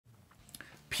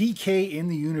PK in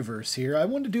the universe here. I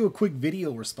wanted to do a quick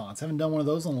video response. I haven't done one of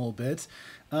those in a little bit.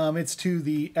 It's to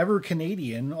the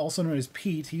EverCanadian, also known as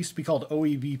Pete. He used to be called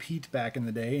OEV Pete back in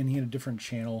the day, and he had a different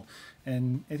channel.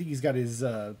 And I think he's got his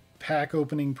Pack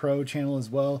Opening Pro channel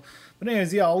as well. But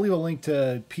anyways, yeah, I'll leave a link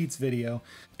to Pete's video.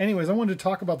 Anyways, I wanted to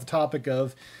talk about the topic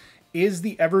of, is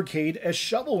the EverCade a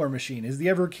shovelware machine? Is the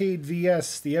EverCade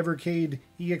VS, the EverCade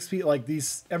EXP, like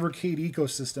these EverCade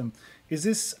ecosystem, is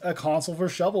this a console for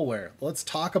shovelware? Let's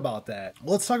talk about that.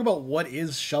 Let's talk about what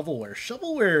is shovelware.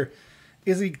 Shovelware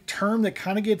is a term that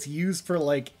kind of gets used for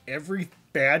like every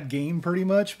bad game pretty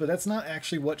much, but that's not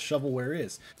actually what shovelware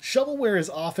is. Shovelware is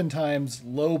oftentimes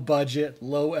low budget,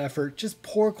 low effort, just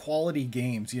poor quality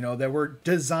games, you know, that were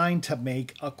designed to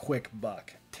make a quick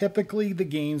buck. Typically, the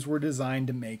games were designed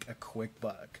to make a quick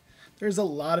buck. There's a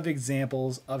lot of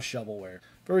examples of shovelware.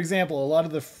 For example, a lot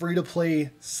of the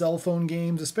free-to-play cell phone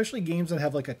games, especially games that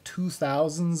have like a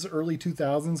 2000s, early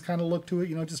 2000s kind of look to it,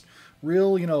 you know, just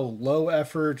real, you know, low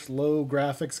effort, low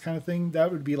graphics kind of thing,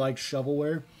 that would be like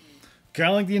shovelware. Kind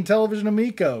of like the Intellivision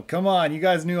Amico. Come on, you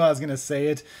guys knew I was going to say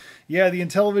it. Yeah, the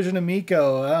Intellivision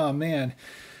Amico. Oh, man.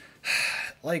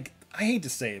 Like, I hate to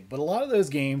say it, but a lot of those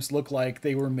games look like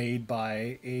they were made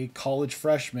by a college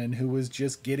freshman who was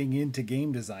just getting into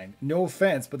game design. No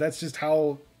offense, but that's just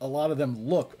how a lot of them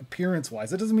look, appearance-wise.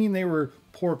 That doesn't mean they were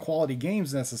poor quality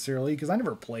games necessarily, because I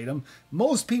never played them.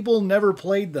 Most people never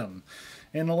played them.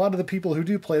 And a lot of the people who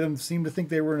do play them seem to think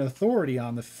they were an authority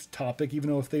on the topic, even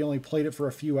though if they only played it for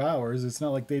a few hours, it's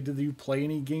not like they did play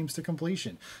any games to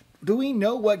completion. Do we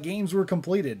know what games were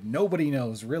completed? Nobody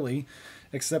knows, really,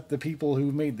 except the people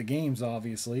who made the games,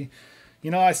 obviously.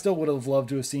 You know, I still would have loved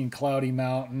to have seen Cloudy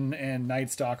Mountain and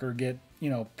Night Stalker get, you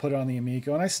know, put on the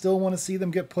Amico, and I still want to see them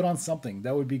get put on something.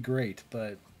 That would be great,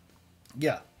 but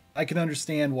yeah, I can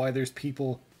understand why there's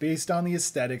people, based on the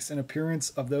aesthetics and appearance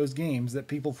of those games, that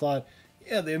people thought,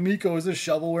 yeah, the Amico is a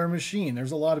shovelware machine.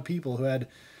 There's a lot of people who had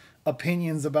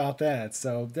opinions about that,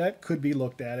 so that could be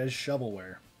looked at as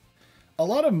shovelware. A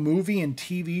lot of movie and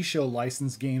TV show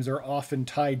licensed games are often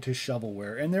tied to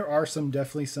shovelware, and there are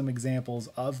definitely some examples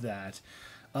of that.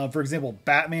 For example,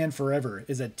 Batman Forever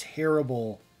is a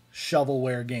terrible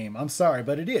shovelware game. I'm sorry,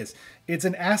 but it is. It's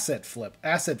an asset flip.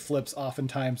 Asset flips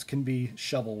oftentimes can be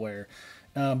shovelware.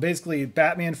 Basically,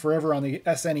 Batman Forever on the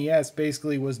SNES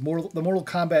basically was the Mortal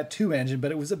Kombat 2 engine,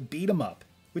 but it was a beat-em-up,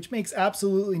 which makes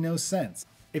absolutely no sense.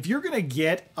 If you're going to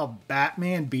get a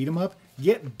Batman beat-em-up,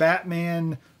 get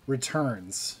Batman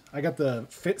Returns. I got the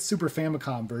Super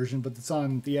Famicom version, but it's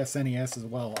on the SNES as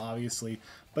well, obviously.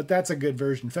 But that's a good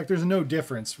version. In fact, there's no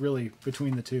difference, really,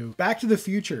 between the two. Back to the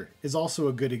Future is also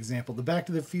a good example. The Back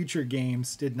to the Future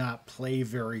games did not play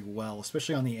very well,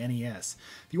 especially on the NES.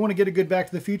 If you want to get a good Back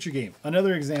to the Future game,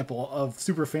 another example of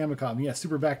Super Famicom, yeah,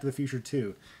 Super Back to the Future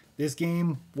 2. This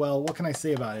game, well, what can I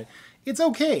say about it? It's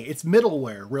okay. It's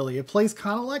middleware, really. It plays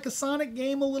kind of like a Sonic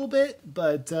game a little bit,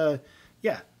 but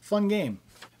yeah, fun game.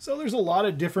 So there's a lot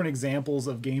of different examples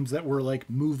of games that were like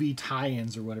movie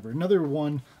tie-ins or whatever. Another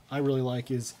one I really like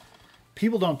is,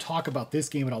 people don't talk about this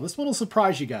game at all. This one will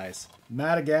surprise you guys.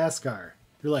 Madagascar.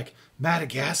 You're like,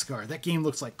 Madagascar, that game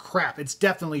looks like crap. It's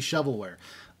definitely shovelware.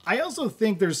 I also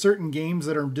think there's certain games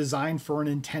that are designed for an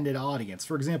intended audience.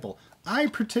 For example, I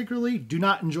particularly do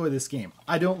not enjoy this game.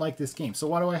 I don't like this game, so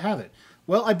why do I have it?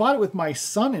 Well, I bought it with my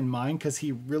son in mind because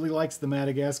he really likes the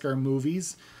Madagascar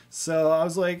movies. So I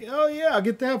was like, oh yeah, I'll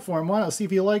get that for him. Why not? See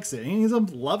if he likes it. And he's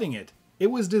loving it. It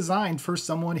was designed for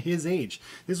someone his age.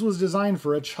 This was designed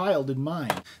for a child in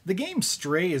mind. The game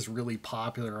Stray is really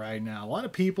popular right now. A lot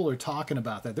of people are talking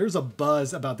about that. There's a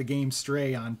buzz about the game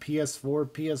Stray on PS4,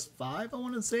 PS5, I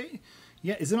want to say.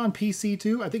 Yeah, is it on PC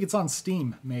too? I think it's on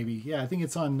Steam, maybe. Yeah, I think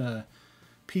it's on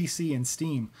PC and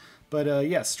Steam. But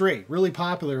yeah, Stray, really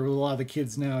popular with a lot of the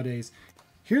kids nowadays.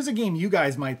 Here's a game you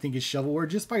guys might think is shovelware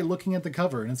just by looking at the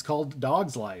cover, and it's called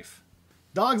Dog's Life.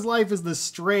 Dog's Life is the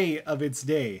Stray of its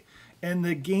day. And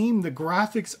the game, the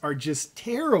graphics are just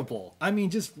terrible. I mean,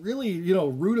 just really, you know,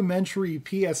 rudimentary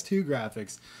PS2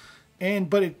 graphics.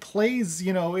 But it plays,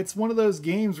 you know, it's one of those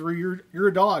games where you're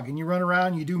a dog and you run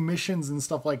around, you do missions and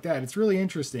stuff like that. It's really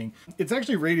interesting. It's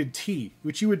actually rated T,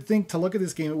 which you would think to look at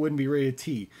this game, it wouldn't be rated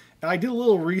T. And I did a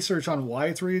little research on why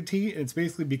it's rated T, and it's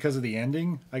basically because of the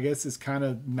ending. I guess it's kind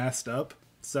of messed up.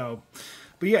 So,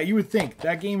 but yeah, you would think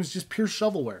that game is just pure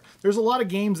shovelware. There's a lot of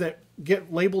games that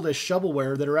get labeled as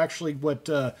shovelware that are actually what,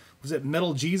 was it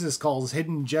Metal Jesus calls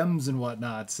hidden gems and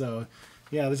whatnot. So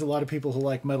yeah, there's a lot of people who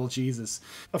like Metal Jesus.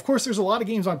 Of course, there's a lot of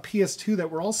games on PS2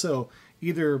 that were also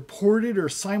either ported or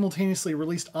simultaneously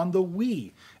released on the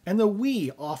Wii. And the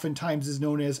Wii oftentimes is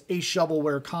known as a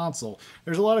shovelware console.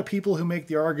 There's a lot of people who make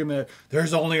the argument,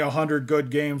 there's only 100 good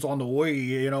games on the Wii,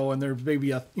 you know, and there's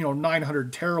maybe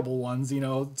 900 terrible ones, you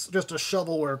know, it's just a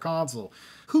shovelware console.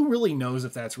 Who really knows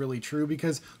if that's really true?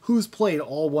 Because who's played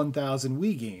all 1,000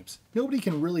 Wii games? Nobody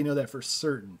can really know that for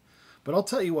certain. But I'll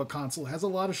tell you what console has a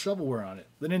lot of shovelware on it.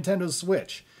 The Nintendo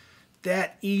Switch.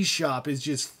 That eShop is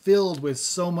just filled with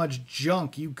so much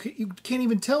junk. You can't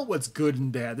even tell what's good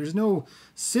and bad. There's no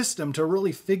system to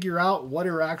really figure out what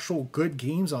are actual good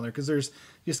games on there because there's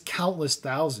just countless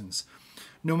thousands.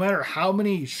 No matter how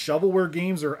many shovelware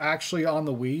games are actually on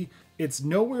the Wii, it's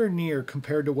nowhere near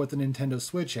compared to what the Nintendo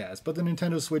Switch has. But the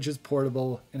Nintendo Switch is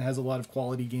portable and has a lot of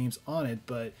quality games on it,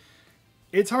 but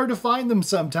it's hard to find them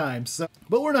sometimes.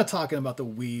 But we're not talking about the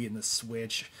Wii and the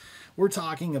Switch. We're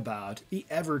talking about the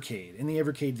EverCade and the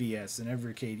EverCade VS and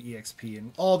EverCade EXP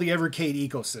and all the EverCade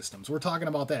ecosystems. We're talking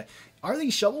about that. Are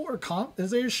these shovelware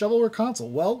is there a shovelware console?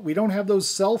 Well, we don't have those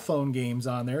cell phone games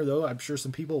on there, though. I'm sure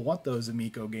some people want those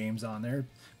Amico games on there.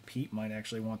 Pete might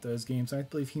actually want those games. I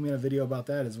believe he made a video about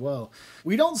that as well.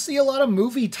 We don't see a lot of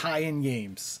movie tie-in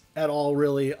games at all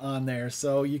really on there,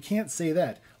 so you can't say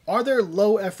that. Are there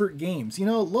low-effort games? You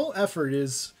know, low effort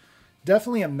is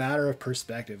definitely a matter of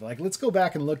perspective. Like, let's go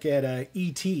back and look at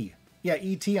E.T. Yeah,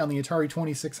 E.T. on the Atari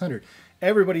 2600.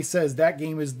 Everybody says that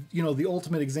game is, you know, the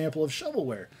ultimate example of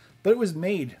shovelware. But it was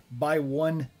made by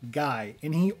one guy,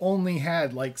 and he only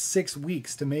had like 6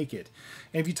 weeks to make it.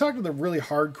 And if you talk to the really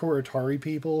hardcore Atari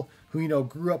people who, you know,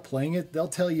 grew up playing it, they'll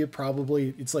tell you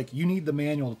probably it's like you need the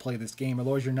manual to play this game,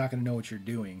 otherwise you're not going to know what you're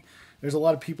doing. There's a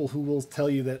lot of people who will tell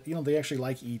you that, you know, they actually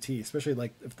like E.T., especially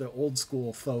like if the old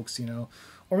school folks, you know,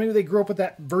 or maybe they grew up with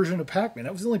that version of Pac-Man.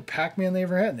 That was the only Pac-Man they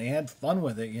ever had, and they had fun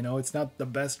with it. You know, it's not the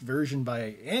best version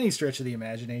by any stretch of the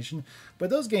imagination, but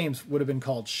those games would have been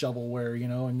called shovelware, you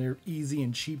know, and they're easy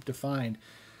and cheap to find.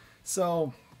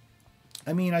 So,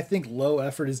 I mean, I think low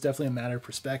effort is definitely a matter of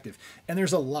perspective. And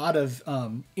there's a lot of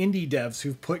indie devs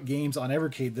who've put games on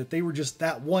EverCade that they were just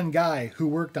that one guy who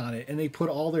worked on it, and they put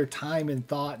all their time and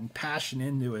thought and passion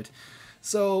into it.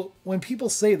 So when people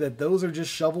say that those are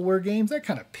just shovelware games, that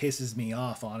kind of pisses me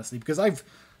off, honestly, because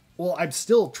I'm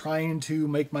still trying to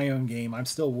make my own game. I'm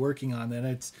still working on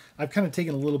that. I've kind of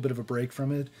taken a little bit of a break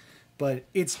from it, but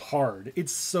it's hard.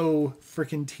 It's so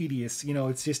freaking tedious. You know,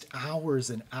 it's just hours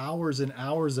and hours and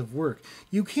hours of work.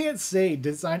 You can't say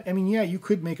design. I mean, yeah, you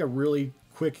could make a really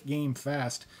quick game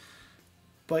fast,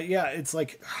 but yeah, it's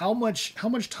like how much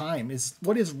time is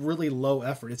what is really low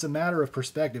effort? It's a matter of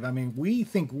perspective. I mean, we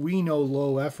think we know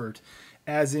low effort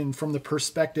as in from the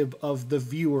perspective of the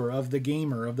viewer, of the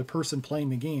gamer, of the person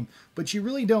playing the game, but you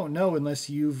really don't know unless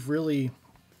you've really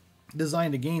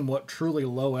designed a game what truly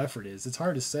low effort is. It's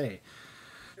hard to say.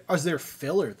 Is there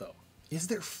filler though? Is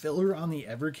there filler on the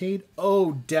EverCade?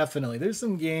 Oh, definitely. There's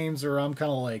some games where I'm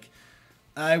kind of like,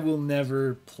 I will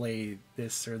never play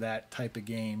this or that type of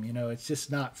game. You know, it's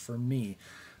just not for me.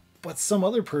 But some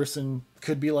other person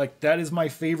could be like, that is my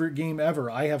favorite game ever.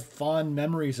 I have fond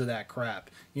memories of that crap.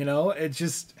 You know, it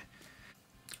just...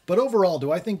 But overall,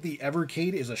 do I think the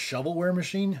EverCade is a shovelware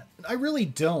machine? I really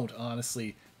don't,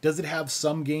 honestly. Does it have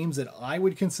some games that I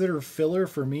would consider filler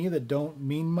for me that don't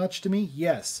mean much to me?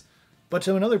 Yes. But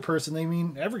to another person, they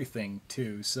mean everything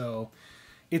too. So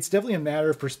it's definitely a matter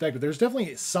of perspective. There's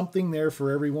definitely something there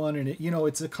for everyone. And, you know,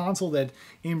 it's a console that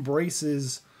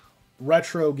embraces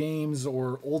retro games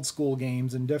or old school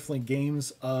games and definitely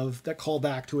games that call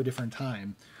back to a different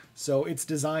time. So it's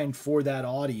designed for that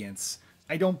audience.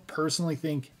 I don't personally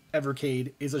think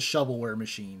EverCade is a shovelware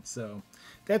machine. So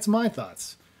that's my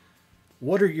thoughts.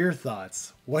 What are your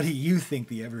thoughts? What do you think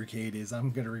the EverCade is?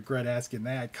 I'm going to regret asking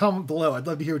that. Comment below. I'd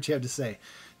love to hear what you have to say.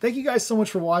 Thank you guys so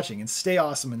much for watching, and stay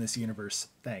awesome in this universe.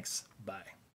 Thanks. Bye.